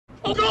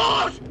Oh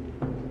God!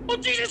 Oh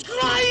Jesus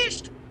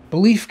Christ!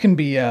 Belief can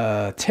be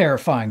a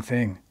terrifying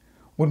thing.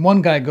 When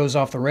one guy goes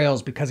off the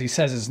rails because he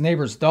says his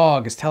neighbor's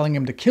dog is telling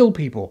him to kill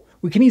people,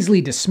 we can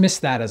easily dismiss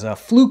that as a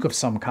fluke of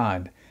some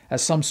kind,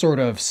 as some sort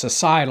of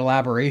societal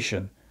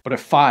aberration. But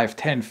if 5,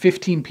 10,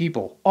 15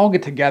 people all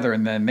get together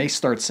and then they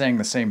start saying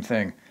the same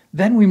thing,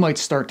 then we might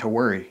start to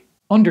worry.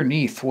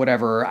 Underneath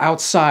whatever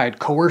outside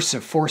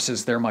coercive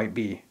forces there might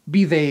be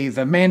they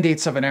the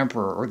mandates of an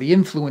emperor or the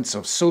influence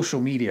of social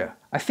media,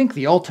 I think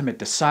the ultimate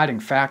deciding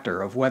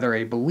factor of whether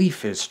a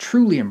belief is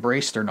truly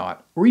embraced or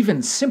not, or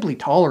even simply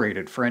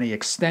tolerated for any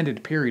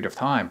extended period of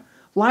time,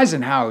 lies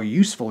in how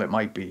useful it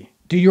might be.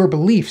 Do your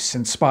beliefs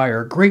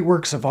inspire great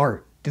works of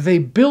art? Do they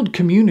build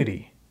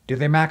community? Do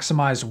they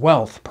maximize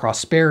wealth,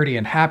 prosperity,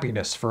 and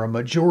happiness for a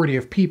majority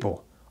of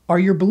people? Are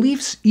your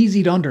beliefs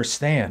easy to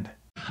understand?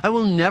 I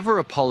will never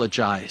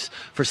apologize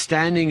for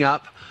standing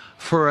up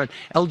for an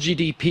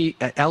LBG.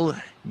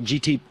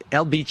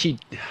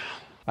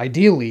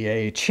 Ideally,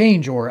 a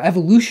change or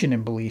evolution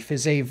in belief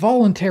is a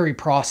voluntary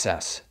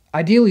process.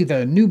 Ideally,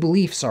 the new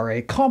beliefs are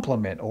a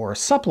complement or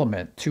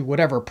supplement to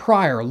whatever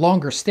prior,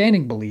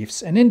 longer-standing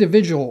beliefs an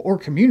individual or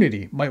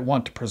community might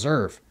want to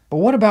preserve. But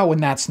what about when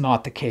that's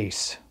not the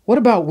case? What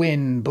about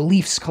when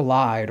beliefs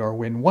collide, or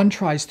when one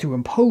tries to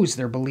impose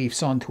their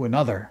beliefs onto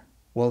another?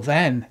 Well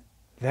then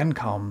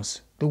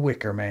comes the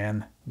Wicker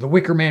Man. The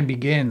Wicker Man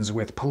begins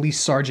with Police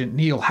Sergeant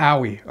Neil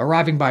Howie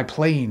arriving by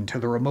plane to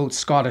the remote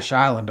Scottish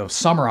island of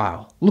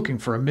Summerisle, looking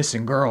for a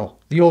missing girl.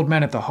 The old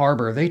men at the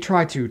harbor, they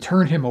try to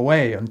turn him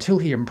away until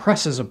he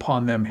impresses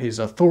upon them his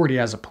authority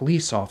as a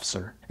police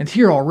officer. And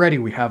here already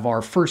we have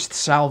our first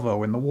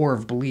salvo in the War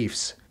of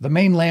Beliefs. The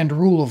mainland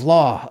rule of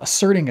law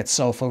asserting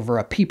itself over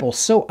a people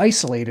so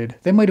isolated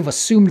they might have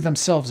assumed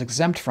themselves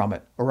exempt from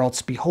it, or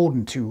else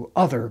beholden to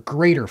other,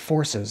 greater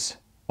forces.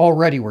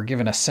 Already we're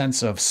given a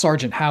sense of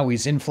Sergeant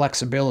Howie's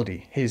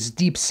inflexibility, his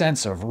deep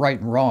sense of right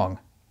and wrong.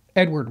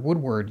 Edward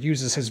Woodward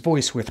uses his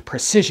voice with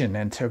precision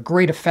and to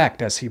great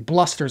effect as he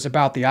blusters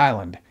about the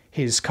island,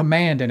 his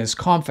command and his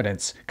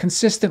confidence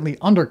consistently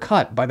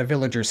undercut by the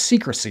villagers'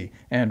 secrecy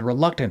and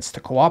reluctance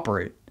to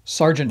cooperate.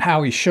 Sergeant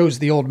Howie shows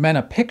the old men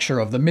a picture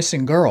of the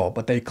missing girl,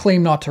 but they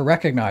claim not to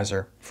recognize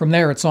her. From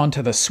there it's on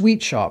to the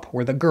sweet shop,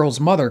 where the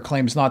girl's mother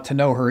claims not to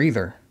know her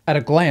either. At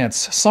a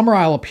glance,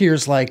 Summerisle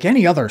appears like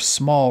any other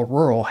small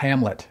rural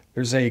hamlet.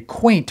 There's a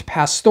quaint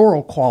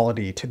pastoral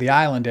quality to the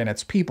island and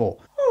its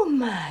people. Oh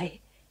my!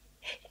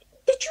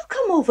 Did you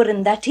come over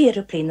in that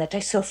aeroplane that I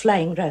saw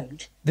flying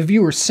round? The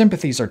viewer's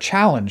sympathies are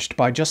challenged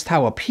by just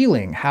how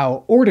appealing,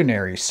 how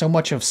ordinary so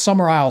much of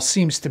Summerisle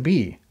seems to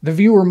be. The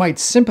viewer might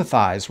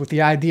sympathize with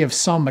the idea of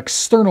some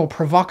external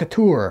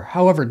provocateur,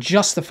 however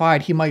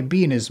justified he might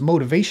be in his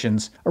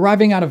motivations,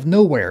 arriving out of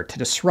nowhere to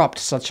disrupt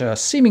such a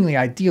seemingly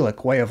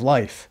idyllic way of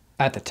life.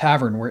 At the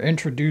tavern, we're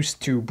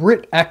introduced to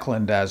Britt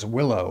Eklund as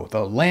Willow,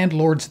 the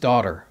landlord's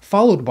daughter,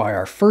 followed by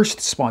our first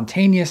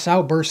spontaneous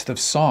outburst of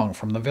song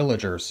from the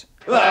villagers.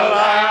 The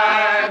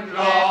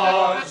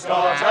landlord's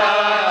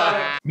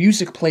daughter!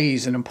 Music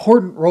plays an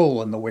important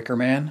role in The Wicker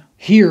Man.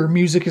 Here,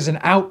 music is an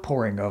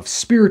outpouring of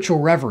spiritual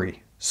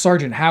reverie.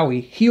 Sergeant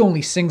Howie, he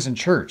only sings in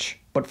church,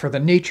 but for the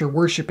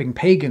nature-worshipping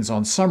pagans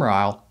on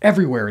Summerisle,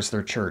 everywhere is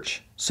their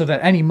church, so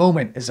that any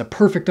moment is a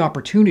perfect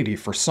opportunity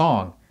for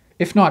song.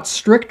 If not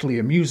strictly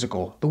a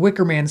musical, The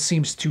Wicker Man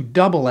seems to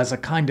double as a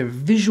kind of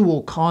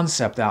visual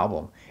concept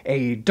album,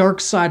 a dark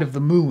side of the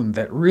moon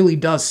that really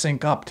does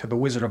sync up to The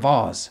Wizard of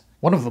Oz.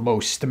 One of the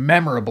most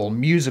memorable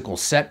musical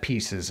set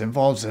pieces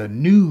involves a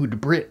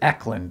nude Britt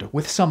Eklund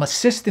with some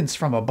assistance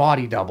from a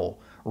body double,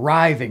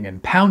 writhing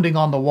and pounding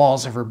on the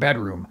walls of her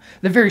bedroom,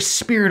 the very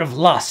spirit of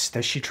lust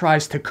as she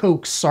tries to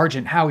coax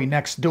Sergeant Howie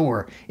next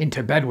door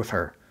into bed with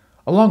her.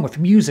 Along with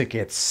music,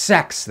 it's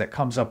sex that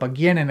comes up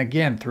again and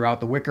again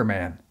throughout The Wicker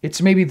Man.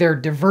 It's maybe their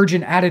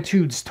divergent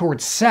attitudes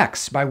towards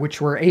sex by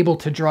which we're able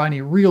to draw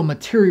any real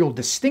material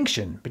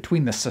distinction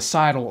between the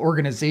societal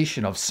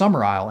organization of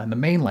Summerisle and the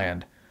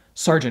mainland.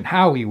 Sergeant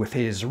Howie, with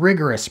his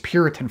rigorous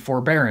Puritan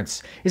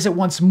forbearance, is at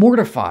once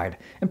mortified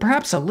and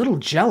perhaps a little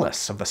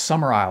jealous of the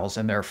Summerisles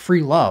and their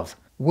free love.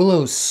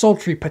 Willow's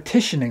sultry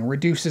petitioning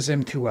reduces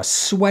him to a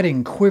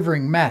sweating,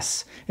 quivering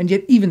mess, and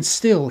yet even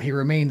still he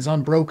remains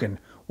unbroken,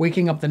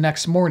 waking up the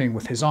next morning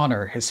with his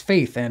honor, his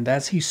faith, and,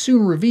 as he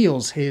soon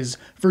reveals, his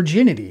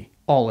virginity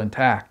all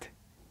intact.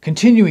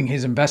 Continuing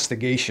his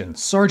investigation,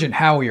 Sergeant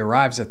Howie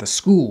arrives at the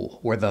school,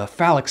 where the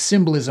phallic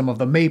symbolism of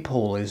the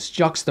maypole is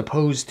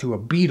juxtaposed to a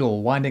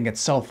beetle winding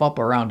itself up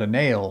around a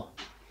nail.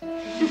 The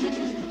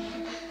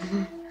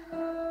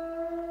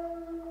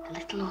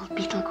little old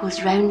beetle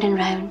goes round and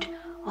round,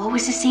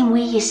 always the same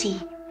way, you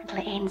see, until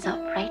it ends up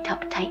right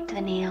up tight to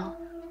the nail.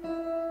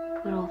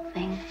 Poor old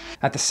thing.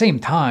 At the same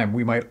time,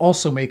 we might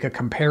also make a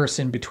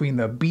comparison between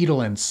the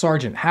beetle and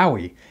Sergeant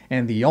Howie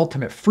and the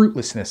ultimate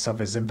fruitlessness of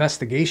his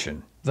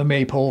investigation. The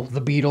maypole,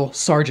 the beetle,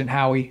 Sergeant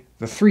Howie,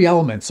 The three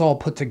elements all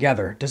put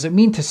together, does it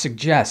mean to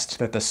suggest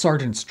that the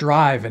sergeant's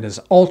drive and his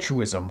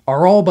altruism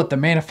are all but the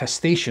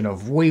manifestation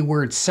of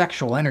wayward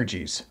sexual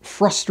energies,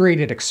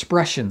 frustrated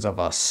expressions of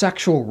a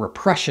sexual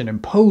repression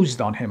imposed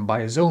on him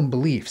by his own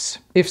beliefs?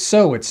 If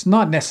so, it's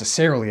not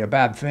necessarily a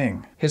bad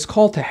thing. His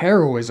call to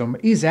heroism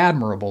is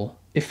admirable.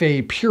 If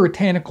a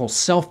puritanical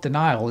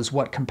self-denial is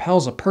what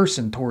compels a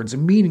person towards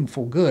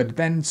meaningful good,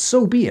 then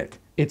so be it.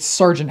 It's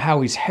Sergeant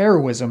Howie's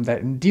heroism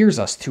that endears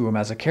us to him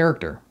as a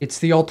character. It's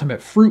the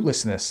ultimate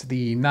fruitlessness,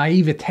 the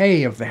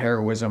naivete of the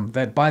heroism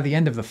that by the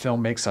end of the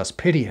film makes us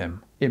pity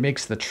him. It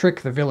makes the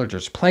trick the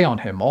villagers play on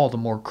him all the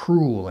more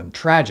cruel and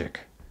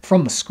tragic.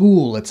 From the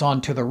school, it's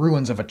on to the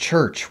ruins of a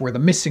church where the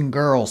missing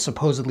girl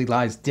supposedly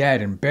lies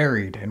dead and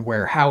buried, and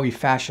where Howie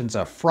fashions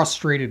a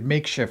frustrated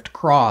makeshift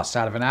cross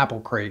out of an apple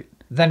crate.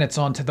 Then it's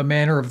on to the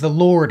manor of the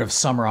Lord of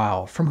Summer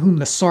Isle, from whom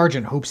the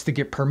sergeant hopes to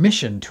get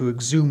permission to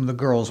exhume the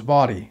girl's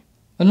body.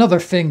 Another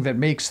thing that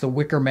makes The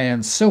Wicker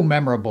Man so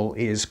memorable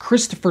is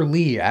Christopher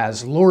Lee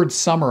as Lord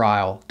Summer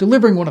Isle,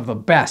 delivering one of the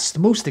best,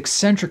 most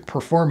eccentric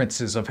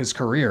performances of his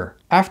career.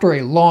 After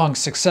a long,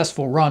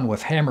 successful run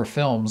with Hammer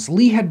Films,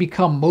 Lee had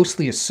become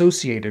mostly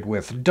associated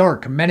with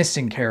dark,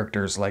 menacing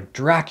characters like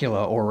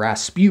Dracula or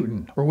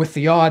Rasputin, or with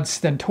the odd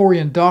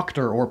stentorian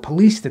doctor or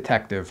police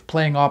detective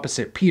playing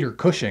opposite Peter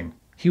Cushing.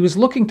 He was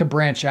looking to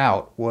branch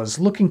out, was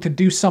looking to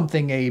do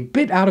something a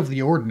bit out of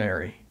the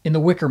ordinary. In The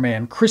Wicker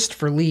Man,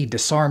 Christopher Lee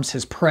disarms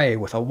his prey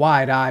with a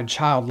wide-eyed,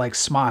 childlike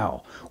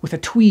smile, with a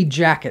tweed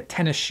jacket,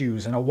 tennis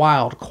shoes, and a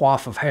wild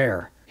coif of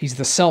hair. He's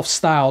the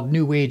self-styled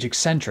New Age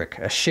eccentric,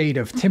 a shade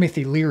of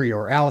Timothy Leary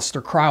or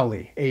Aleister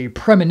Crowley, a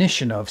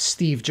premonition of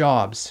Steve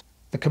Jobs.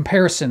 The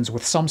comparisons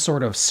with some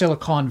sort of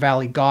Silicon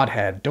Valley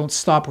godhead don't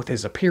stop with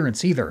his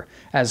appearance either,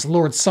 as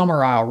Lord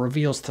Summer Isle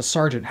reveals to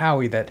Sergeant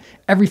Howie that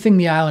everything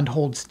the island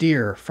holds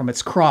dear, from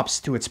its crops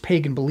to its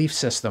pagan belief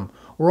system,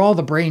 were all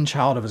the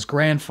brainchild of his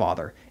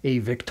grandfather, a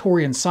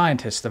Victorian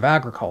scientist of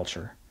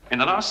agriculture. In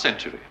the last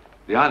century,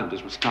 the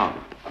islanders were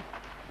starving.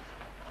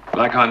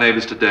 Like our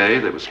neighbors today,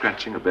 they were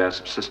scratching a bare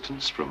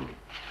subsistence from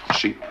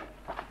sheep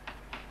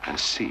and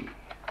sea.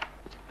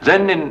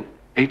 Then in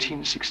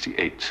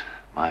 1868,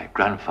 my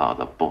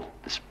grandfather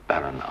bought this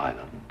barren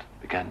island,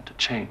 began to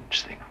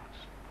change things.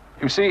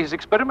 You see, his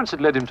experiments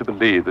had led him to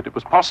believe that it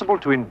was possible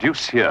to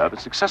induce here the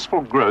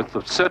successful growth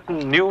of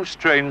certain new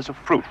strains of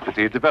fruit that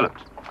he had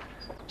developed.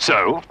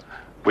 So,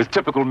 with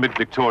typical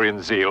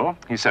mid-Victorian zeal,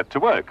 he set to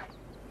work.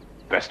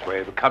 Best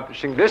way of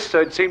accomplishing this, so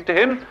it seemed to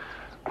him,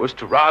 was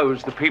to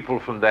rouse the people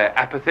from their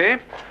apathy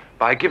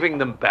by giving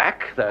them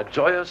back their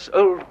joyous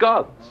old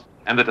gods.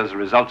 And that as a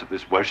result of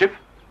this worship,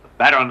 the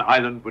barren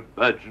island would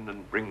burgeon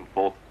and bring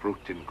forth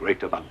fruit in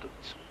great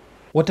abundance.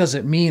 What does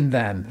it mean,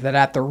 then, that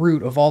at the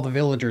root of all the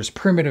villagers'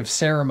 primitive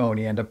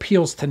ceremony and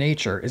appeals to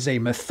nature is a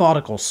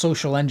methodical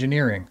social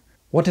engineering?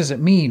 What does it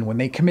mean when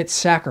they commit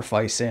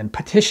sacrifice and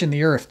petition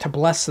the earth to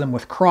bless them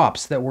with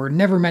crops that were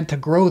never meant to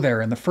grow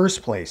there in the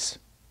first place?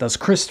 Does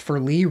Christopher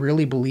Lee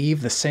really believe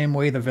the same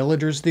way the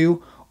villagers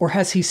do, or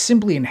has he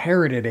simply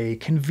inherited a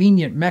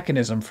convenient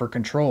mechanism for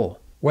control?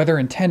 Whether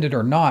intended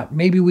or not,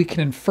 maybe we can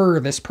infer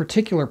this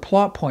particular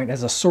plot point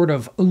as a sort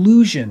of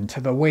allusion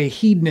to the way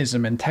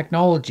hedonism and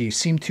technology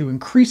seem to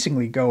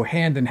increasingly go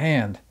hand in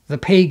hand. The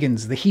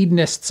pagans, the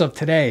hedonists of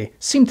today,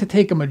 seem to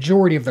take a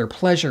majority of their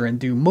pleasure and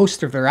do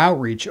most of their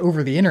outreach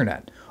over the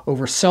internet,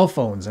 over cell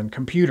phones and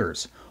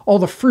computers, all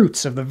the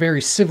fruits of the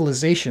very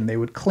civilization they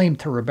would claim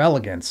to rebel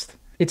against.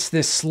 It's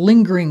this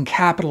lingering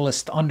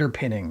capitalist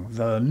underpinning,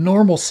 the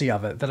normalcy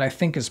of it, that I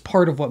think is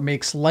part of what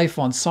makes life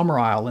on Summer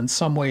Isle in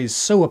some ways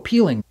so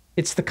appealing.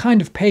 It's the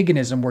kind of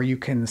paganism where you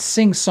can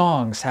sing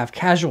songs, have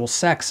casual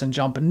sex, and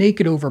jump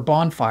naked over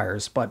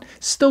bonfires, but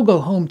still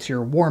go home to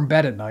your warm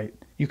bed at night.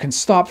 You can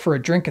stop for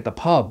a drink at the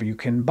pub, you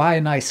can buy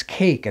a nice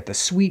cake at the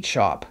sweet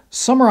shop.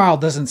 Summer Isle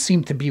doesn't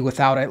seem to be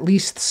without at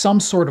least some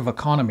sort of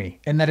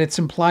economy, in that it's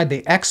implied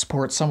they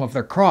export some of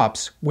their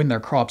crops, when their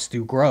crops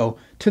do grow,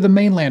 to the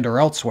mainland or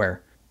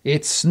elsewhere.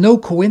 It's no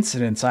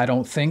coincidence, I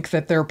don't think,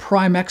 that their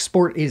prime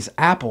export is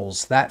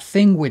apples, that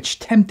thing which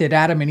tempted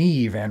Adam and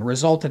Eve and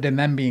resulted in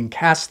them being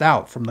cast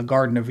out from the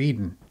Garden of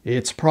Eden.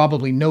 It's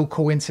probably no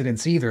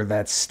coincidence either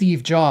that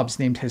Steve Jobs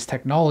named his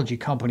technology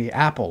company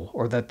Apple,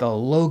 or that the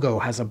logo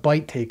has a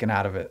bite taken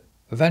out of it.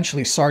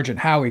 Eventually, Sergeant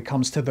Howie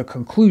comes to the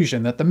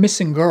conclusion that the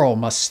missing girl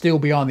must still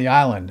be on the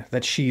island,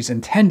 that she's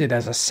intended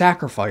as a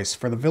sacrifice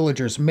for the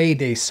villagers' May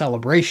Day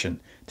celebration,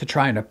 to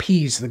try and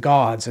appease the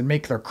gods and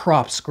make their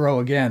crops grow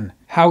again.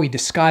 Howie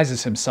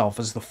disguises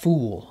himself as the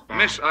fool.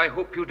 Miss, I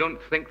hope you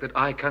don't think that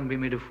I can be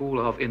made a fool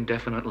of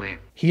indefinitely.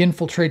 He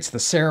infiltrates the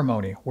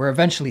ceremony, where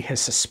eventually his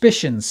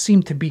suspicions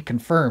seem to be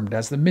confirmed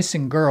as the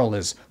missing girl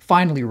is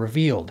finally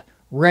revealed,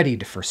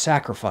 readied for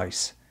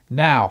sacrifice.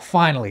 Now,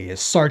 finally,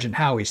 is Sergeant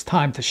Howie's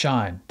time to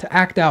shine, to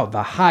act out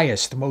the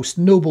highest, most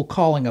noble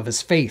calling of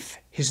his faith,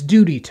 his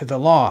duty to the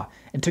law,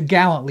 and to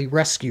gallantly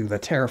rescue the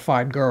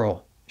terrified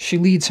girl. She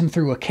leads him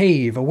through a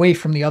cave, away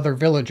from the other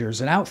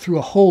villagers, and out through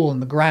a hole in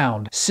the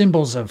ground,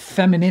 symbols of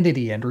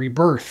femininity and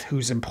rebirth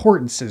whose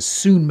importance is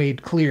soon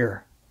made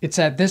clear. It's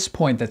at this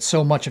point that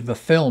so much of the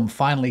film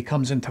finally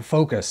comes into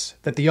focus,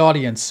 that the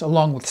audience,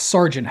 along with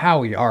Sergeant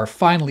Howie, are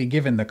finally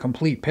given the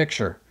complete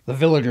picture. The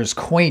villagers'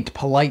 quaint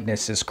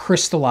politeness is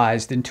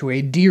crystallized into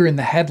a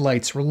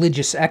deer-in-the-headlights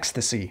religious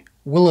ecstasy.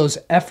 Willow's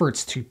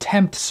efforts to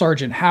tempt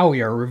Sergeant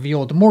Howie are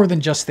revealed more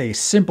than just a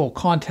simple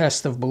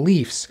contest of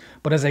beliefs,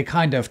 but as a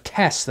kind of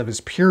test of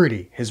his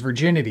purity, his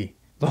virginity.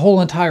 The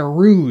whole entire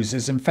ruse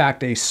is in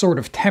fact a sort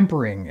of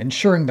tempering,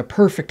 ensuring the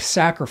perfect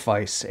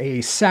sacrifice, a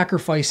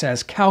sacrifice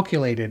as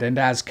calculated and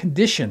as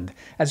conditioned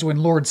as when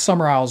Lord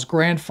Summerisle's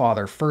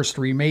grandfather first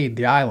remade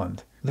the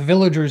island. The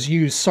villagers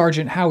use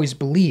Sergeant Howie's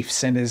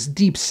beliefs and his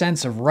deep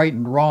sense of right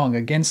and wrong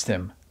against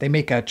him. They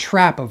make a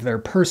trap of their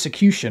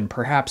persecution,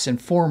 perhaps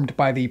informed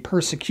by the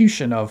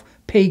persecution of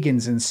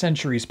pagans in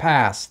centuries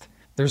past.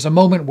 There's a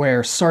moment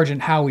where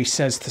Sergeant Howie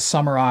says to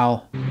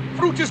Summerisle,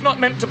 Fruit is not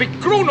meant to be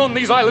grown on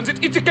these islands.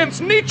 It's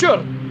against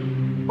nature.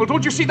 Well,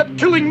 don't you see that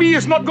killing me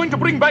is not going to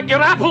bring back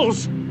your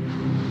apples?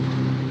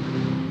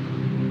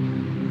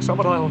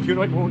 Summerisle, you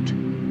know it won't.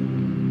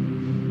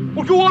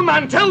 Well, go on,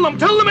 man. Tell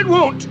them it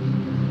won't.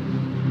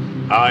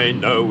 I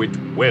know it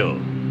will.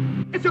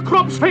 If your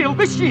crops fail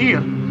this year,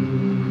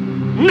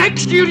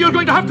 next year you're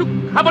going to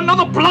have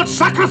another blood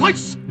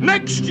sacrifice.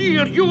 Next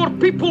year your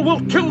people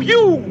will kill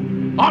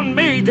you on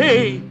May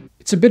Day.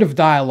 It's a bit of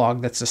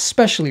dialogue that's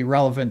especially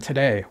relevant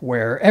today,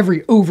 where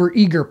every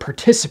overeager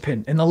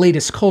participant in the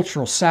latest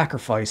cultural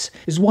sacrifice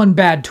is one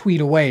bad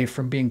tweet away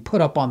from being put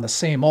up on the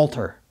same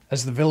altar.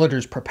 As the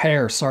villagers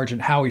prepare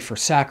Sergeant Howie for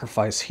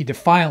sacrifice, he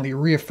defiantly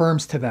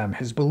reaffirms to them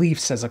his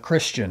beliefs as a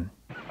Christian.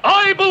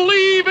 I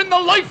believe in the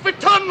life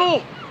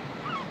eternal,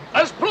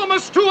 as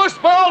promised to us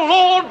by our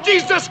Lord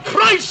Jesus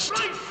Christ.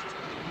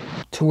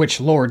 To which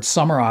Lord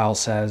Summerisle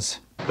says,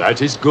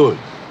 That is good,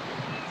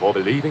 for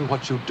believing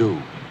what you do.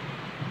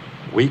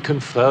 We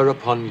confer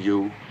upon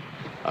you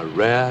a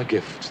rare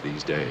gift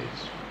these days,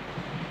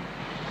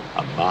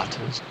 a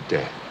martyr's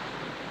death.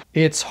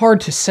 It's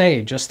hard to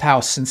say just how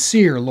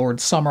sincere Lord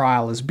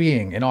Summerisle is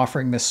being in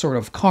offering this sort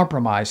of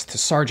compromise to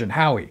Sergeant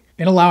Howie,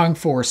 in allowing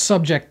for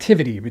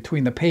subjectivity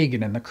between the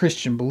pagan and the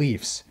Christian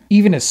beliefs.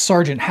 Even as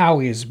Sergeant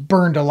Howie is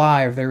burned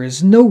alive, there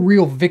is no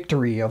real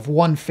victory of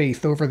one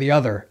faith over the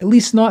other, at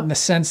least not in the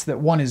sense that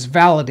one is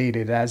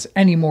validated as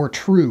any more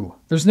true.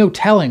 There's no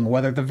telling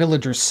whether the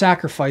villagers'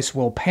 sacrifice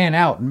will pan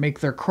out and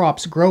make their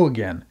crops grow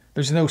again.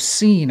 There's no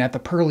scene at the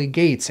pearly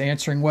gates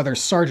answering whether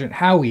Sergeant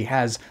Howie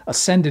has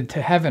ascended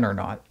to heaven or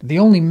not. The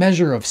only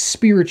measure of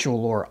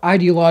spiritual or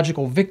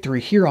ideological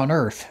victory here on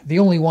Earth, the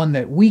only one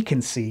that we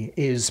can see,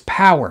 is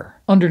power.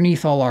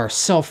 Underneath all our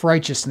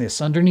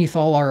self-righteousness, underneath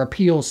all our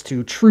appeals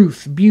to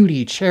truth,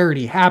 beauty,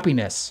 charity,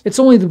 happiness, it's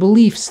only the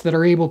beliefs that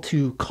are able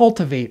to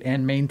cultivate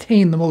and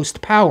maintain the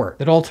most power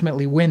that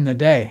ultimately win the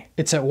day.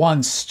 It's at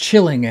once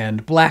chilling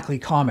and blackly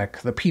comic,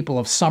 the people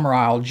of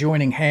Summerisle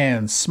joining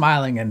hands,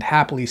 smiling and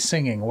happily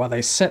singing while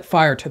they set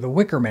fire to the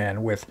Wicker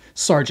Man with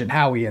Sergeant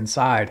Howie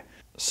inside.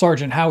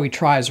 Sergeant Howie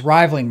tries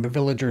rivaling the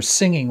villagers'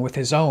 singing with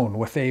his own,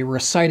 with a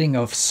reciting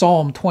of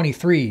Psalm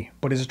 23,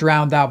 but is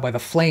drowned out by the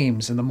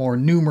flames and the more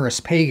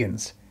numerous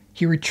pagans.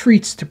 He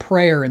retreats to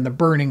prayer in the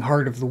burning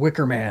heart of the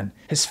Wicker Man.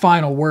 His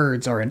final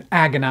words are an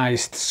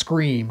agonized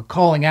scream,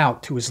 calling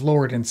out to his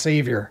Lord and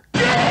Savior.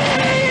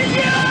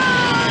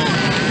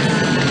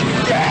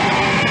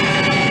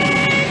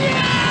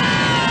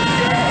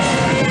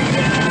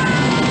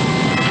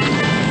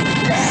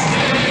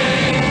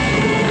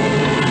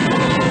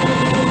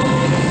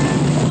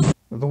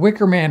 The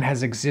Wicker Man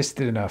has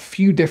existed in a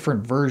few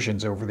different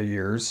versions over the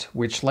years,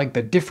 which, like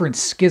the different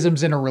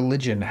schisms in a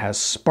religion, has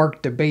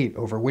sparked debate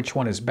over which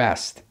one is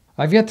best.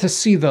 I've yet to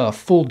see the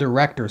full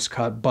director's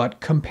cut, but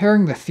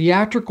comparing the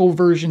theatrical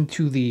version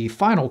to the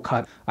final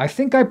cut, I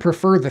think I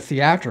prefer the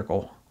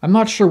theatrical. I'm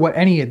not sure what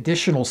any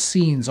additional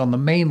scenes on the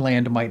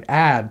mainland might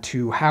add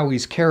to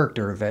Howie's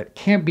character that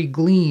can't be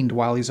gleaned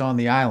while he's on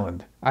the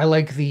island. I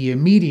like the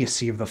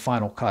immediacy of the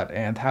final cut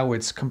and how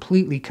it's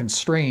completely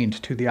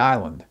constrained to the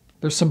island.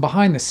 There's some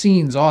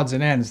behind-the-scenes odds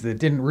and ends that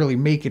didn't really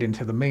make it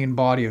into the main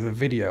body of the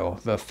video.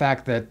 The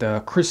fact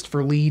that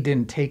Christopher Lee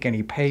didn't take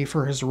any pay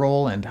for his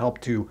role and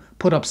helped to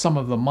put up some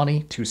of the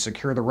money to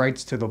secure the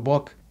rights to the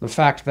book. The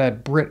fact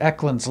that Britt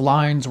Ekland's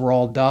lines were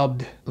all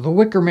dubbed. The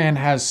Wicker Man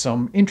has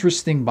some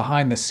interesting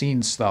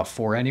behind-the-scenes stuff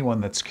for anyone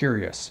that's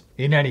curious.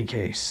 In any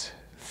case,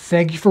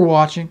 thank you for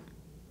watching.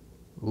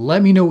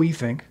 Let me know what you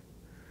think.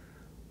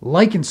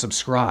 Like and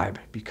subscribe,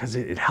 because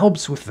it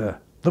helps with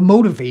the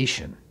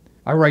motivation.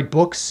 I write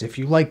books. If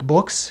you like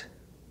books,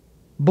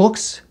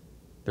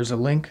 there's a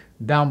link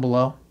down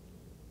below.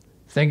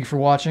 Thank you for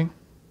watching.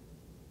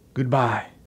 Goodbye.